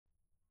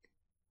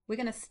We're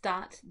going to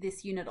start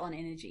this unit on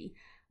energy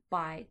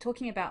by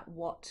talking about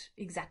what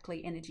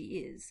exactly energy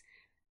is.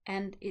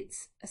 And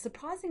it's a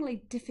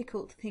surprisingly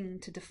difficult thing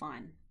to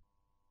define.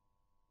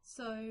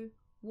 So,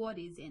 what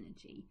is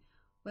energy?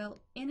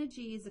 Well,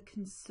 energy is a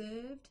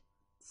conserved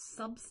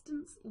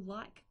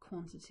substance-like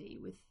quantity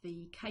with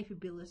the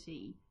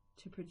capability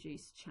to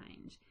produce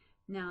change.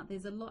 Now,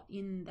 there's a lot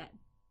in that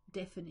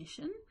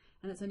definition,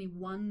 and it's only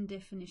one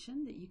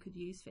definition that you could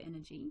use for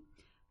energy.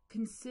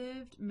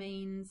 Conserved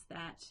means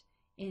that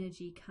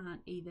energy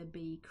can't either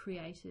be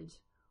created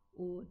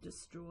or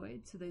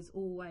destroyed, so there's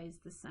always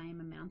the same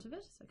amount of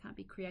it, so it can't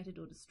be created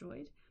or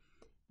destroyed.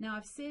 Now,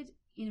 I've said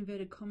in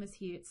inverted commas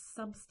here it's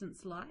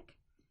substance-like.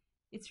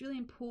 It's really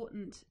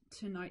important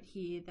to note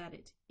here that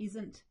it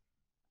isn't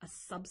a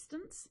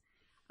substance,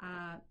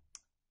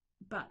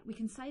 but we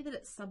can say that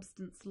it's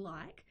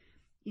substance-like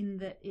in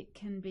that it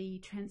can be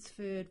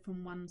transferred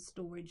from one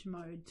storage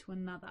mode to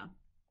another,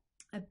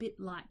 a bit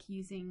like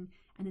using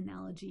an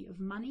analogy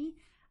of money.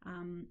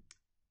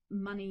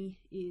 Money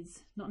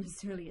is not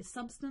necessarily a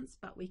substance,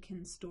 but we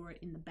can store it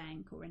in the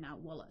bank or in our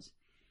wallet.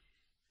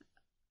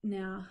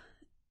 Now,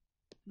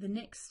 the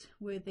next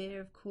word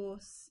there, of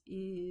course,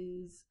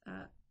 is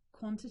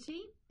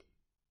quantity.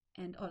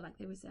 And like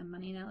there was a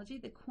money analogy,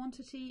 the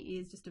quantity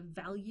is just a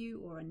value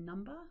or a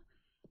number,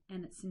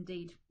 and it's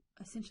indeed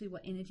essentially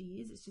what energy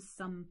is. It's just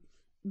some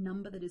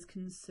number that is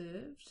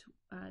conserved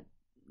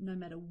no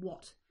matter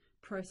what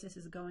process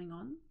is going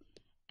on.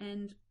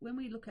 And when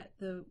we look at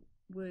the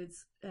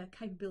words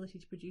capability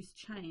to produce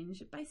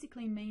change, it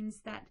basically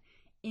means that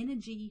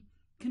energy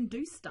can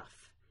do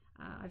stuff.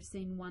 I've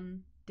seen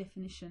one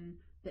definition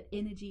that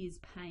energy is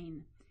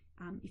pain.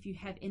 If you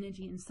have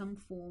energy in some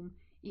form,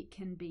 it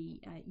can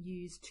be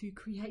used to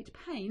create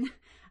pain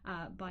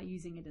by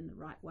using it in the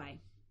right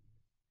way.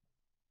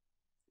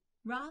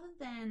 Rather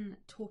than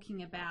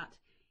talking about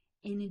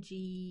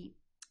energy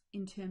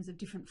in terms of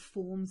different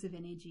forms of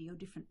energy or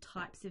different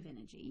types of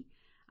energy,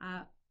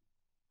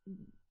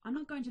 I'm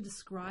not going to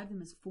describe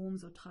them as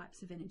forms or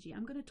types of energy.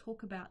 I'm going to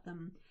talk about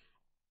them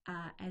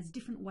as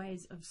different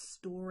ways of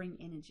storing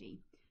energy.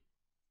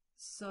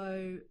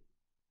 So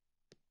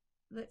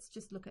let's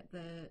just look at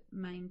the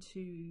main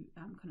two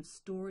kind of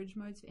storage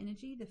modes of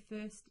energy. The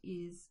first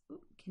is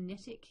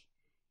kinetic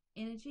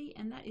energy,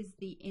 and that is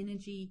the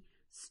energy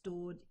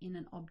stored in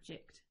an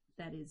object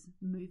that is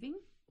moving.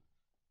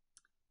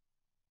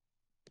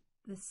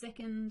 The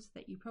second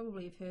that you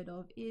probably have heard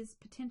of is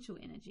potential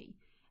energy,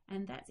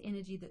 and that's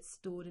energy that's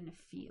stored in a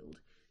field.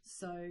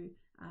 So,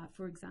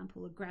 for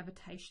example, a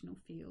gravitational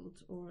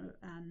field or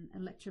an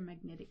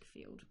electromagnetic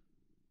field.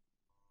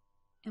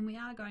 And we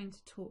are going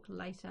to talk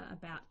later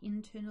about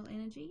internal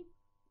energy.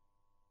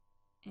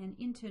 And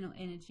internal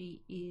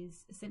energy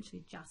is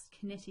essentially just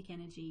kinetic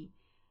energy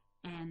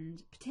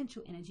and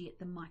potential energy at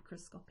the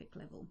microscopic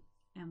level.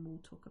 And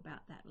we'll talk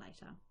about that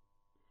later.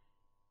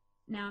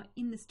 Now,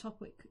 in this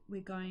topic,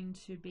 we're going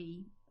to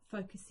be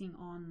focusing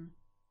on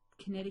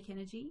kinetic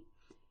energy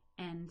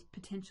and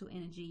potential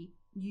energy,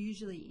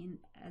 usually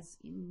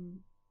in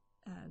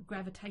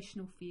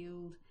gravitational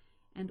field,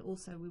 and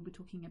also we were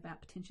talking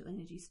about potential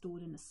energy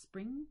stored in a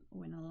spring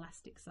or in an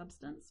elastic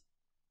substance.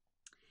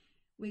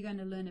 We're going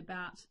to learn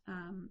about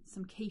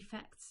some key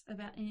facts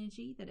about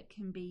energy, that it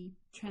can be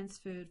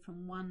transferred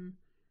from one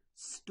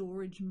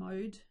storage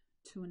mode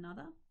to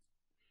another.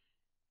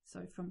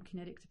 So from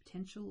kinetic to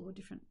potential, or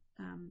different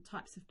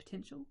types of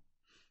potential.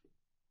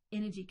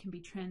 Energy can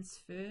be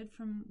transferred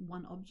from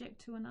one object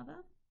to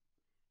another.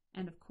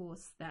 And of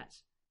course that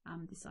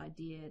this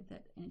idea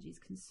that energy is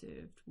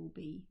conserved will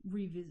be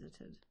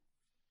revisited.